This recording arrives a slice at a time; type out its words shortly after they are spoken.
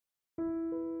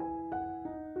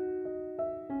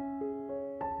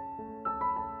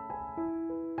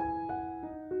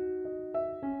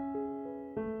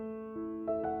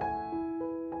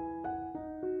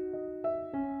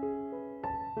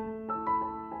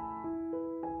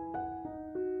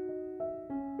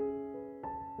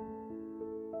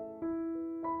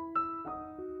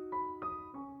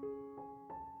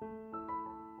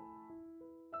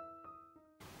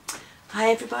Hi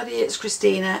everybody, it's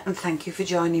Christina and thank you for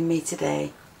joining me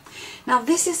today. Now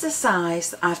this is the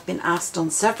size that I've been asked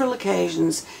on several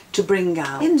occasions to bring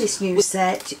out. In this new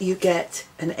set you get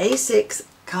an A6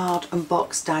 card and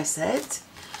box die set.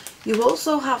 You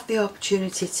also have the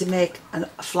opportunity to make a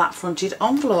flat fronted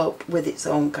envelope with its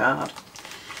own card.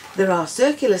 There are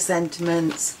circular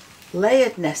sentiments,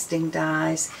 layered nesting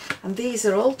dies, and these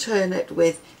are alternate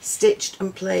with stitched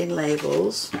and plain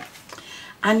labels,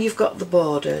 and you've got the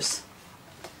borders.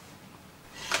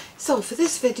 So for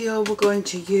this video we're going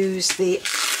to use the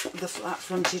flat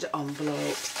fronted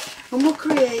envelope and we'll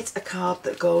create a card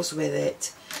that goes with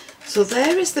it. So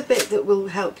there is the bit that will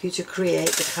help you to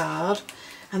create the card,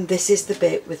 and this is the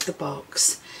bit with the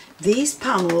box. These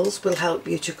panels will help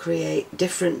you to create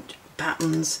different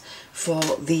patterns for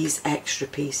these extra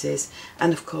pieces,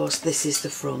 and of course this is the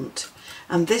front,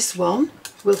 and this one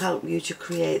will help you to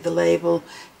create the label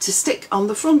to stick on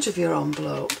the front of your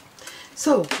envelope.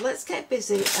 So let's get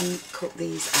busy and cut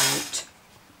these out.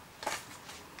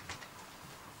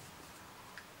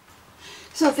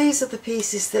 So these are the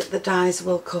pieces that the dies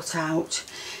will cut out.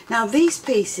 Now these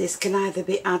pieces can either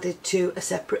be added to a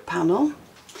separate panel.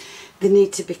 They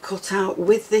need to be cut out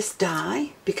with this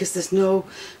die because there's no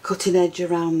cutting edge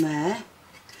around there.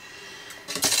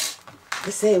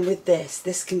 The same with this.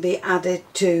 This can be added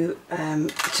to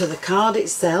the card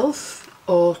itself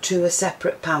or to a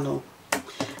separate panel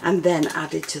and then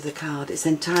added to the card. It's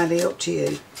entirely up to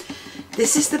you.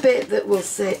 This is the bit that will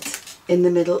sit in the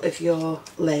middle of your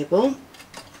label,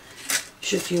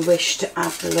 should you wish to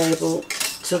add the label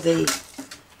to the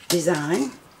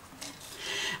design.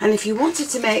 And if you wanted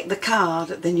to make the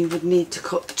card, then you would need to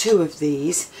cut two of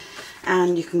these,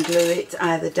 and you can glue it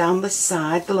either down the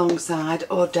side, the long side,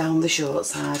 or down the short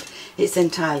side. It's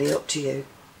entirely up to you.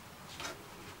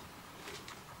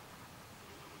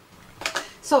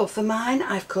 So for mine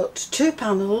I've cut two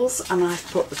panels and I've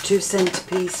put the two centre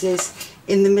pieces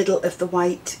in the middle of the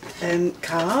white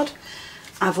card.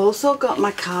 I've also got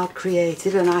my card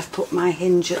created and I've put my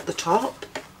hinge at the top.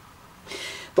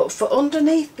 But for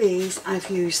underneath these I've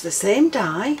used the same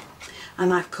die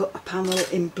and I've cut a panel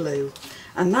in blue,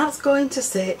 and that's going to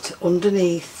sit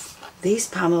underneath these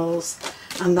panels,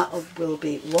 and that will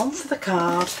be one for the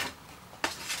card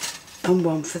and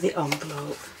one for the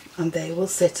envelope, and they will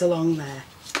sit along there.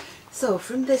 So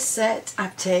from this set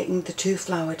I've taken the two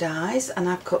flower dies and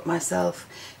I've cut myself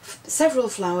several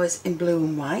flowers in blue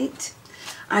and white.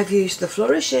 I've used the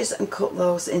flourishes and cut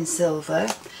those in silver,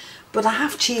 but I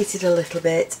have cheated a little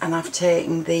bit and I've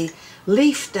taken the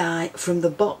leaf die from the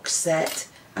box set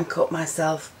and cut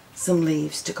myself some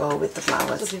leaves to go with the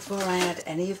flowers. So before I add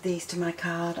any of these to my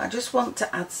card, I just want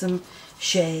to add some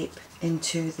shape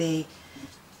into the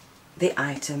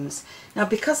items. Now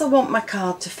because I want my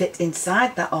card to fit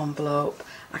inside that envelope,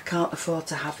 I can't afford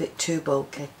to have it too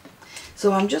bulky.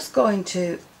 So I'm just going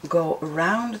to go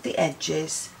around the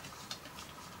edges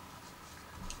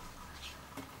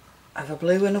of a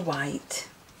blue and a white,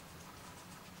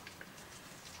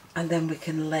 and then we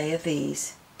can layer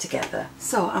these together.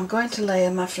 So I'm going to layer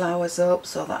my flowers up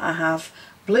so that I have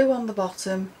blue on the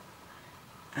bottom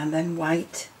and then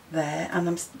white there, and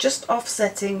I'm just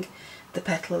offsetting the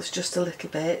petals just a little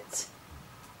bit,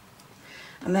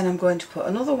 and then I'm going to put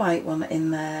another white one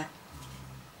in there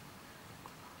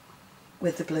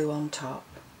with the blue on top,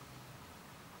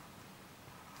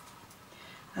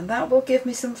 and that will give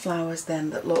me some flowers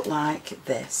then that look like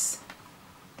this.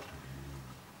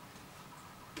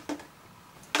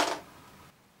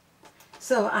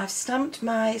 So I've stamped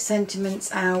my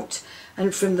sentiments out,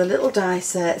 and from the little die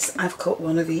sets I've cut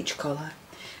one of each colour.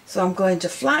 So I'm going to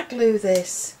flat glue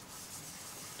this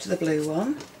to the blue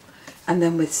one, and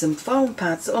then with some foam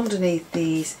pads underneath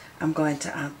these I'm going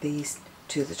to add these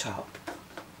to the top.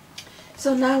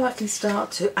 So now I can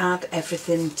start to add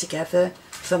everything together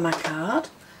for my card.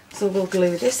 So we'll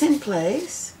glue this in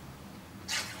place.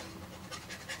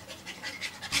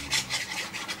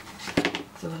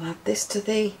 So we'll add this to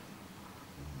the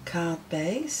card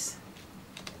base,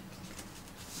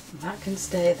 and that can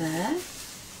stay there.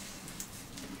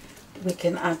 We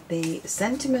can add the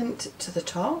sentiment to the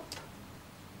top,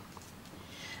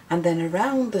 and then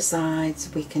around the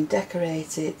sides we can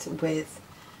decorate it with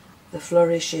the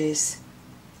flourishes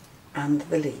and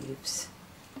the leaves.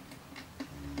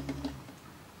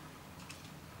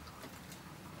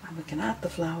 And we can add the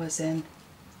flowers in.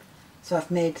 So I've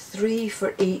made 3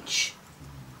 for each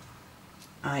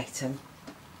item.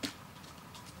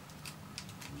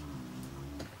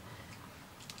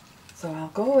 So I'll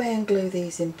go away and glue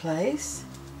these in place,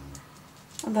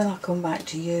 and then I'll come back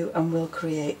to you and we'll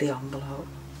create the envelope.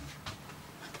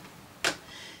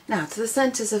 Now to the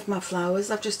centres of my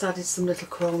flowers I've just added some little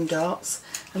chrome dots,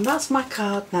 and that's my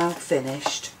card now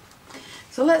finished.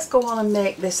 So let's go on and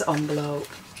make this envelope.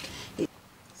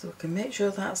 So we can make sure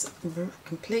that's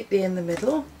completely in the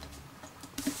middle.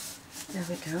 There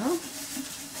we go.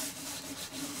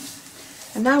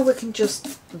 And now we can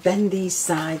just bend these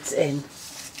sides in.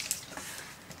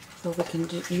 So we can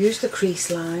use the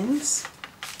crease lines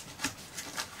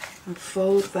and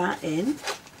fold that in.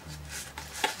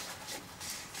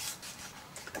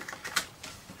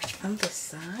 And this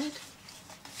side.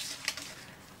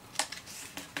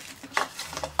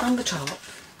 And the top.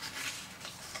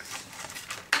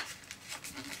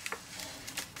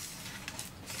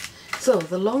 So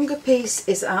the longer piece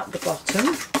is at the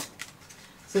bottom,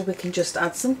 so we can just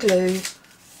add some glue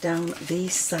down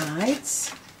these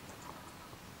sides.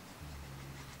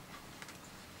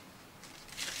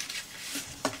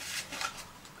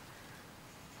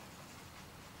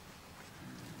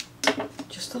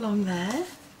 Just along there,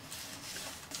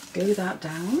 glue that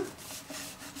down.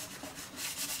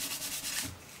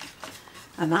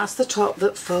 And that's the top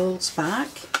that folds back.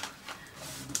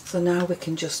 So now we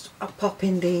can just pop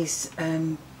in these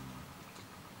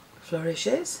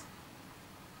flourishes,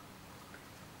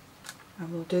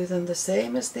 and we'll do them the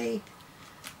same as the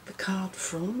card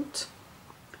front.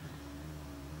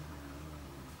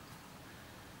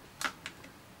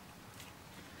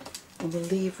 And we'll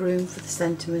leave room for the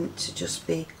sentiment to just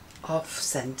be off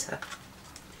centre.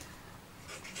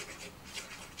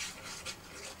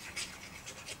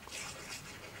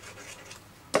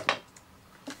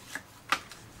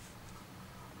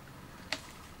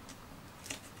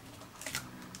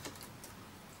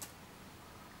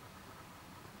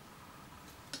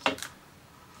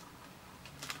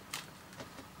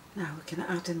 Now we can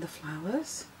add in the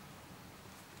flowers.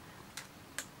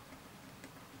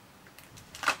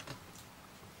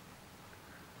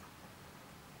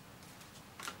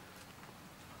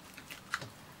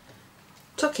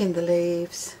 Tuck in the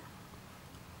leaves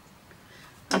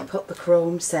and put the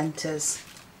chrome centres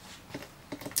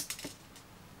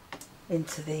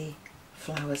into the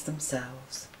flowers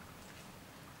themselves.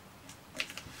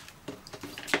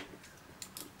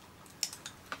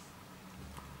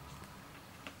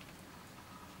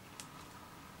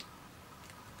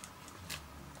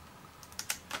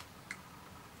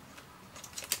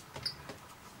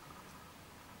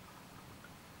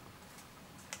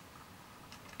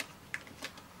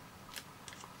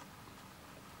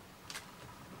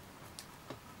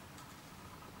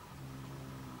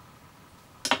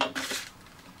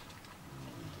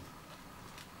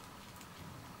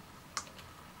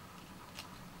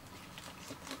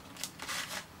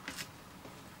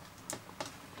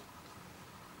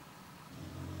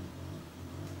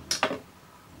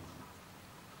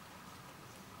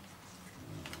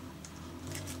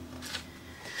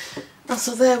 And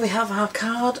so there we have our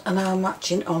card and our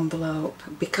matching envelope.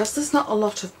 Because there's not a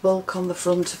lot of bulk on the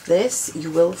front of this, you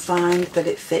will find that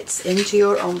it fits into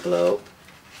your envelope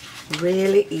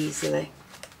really easily.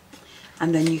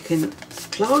 And then you can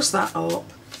close that up,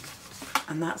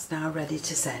 and that's now ready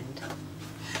to send.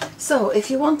 So if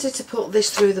you wanted to put this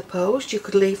through the post, you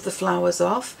could leave the flowers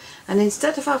off, and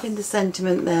instead of having the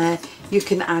sentiment there, you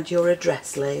can add your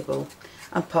address label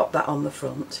and pop that on the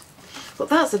front. But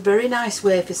that's a very nice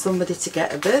way for somebody to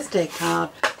get a birthday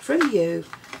card from you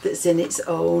that's in its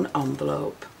own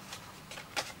envelope.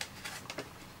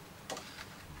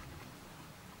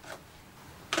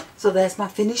 So there's my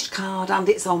finished card and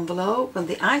its envelope, and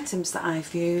the items that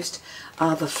I've used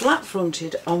are the flat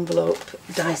fronted envelope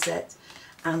die set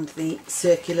and the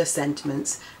circular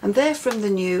sentiments, and they're from the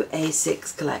new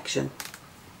A6 collection.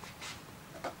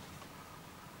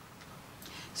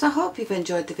 So I hope you've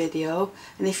enjoyed the video,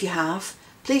 and if you have,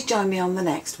 please join me on the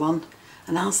next one,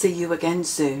 and I'll see you again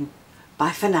soon.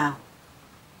 Bye for now.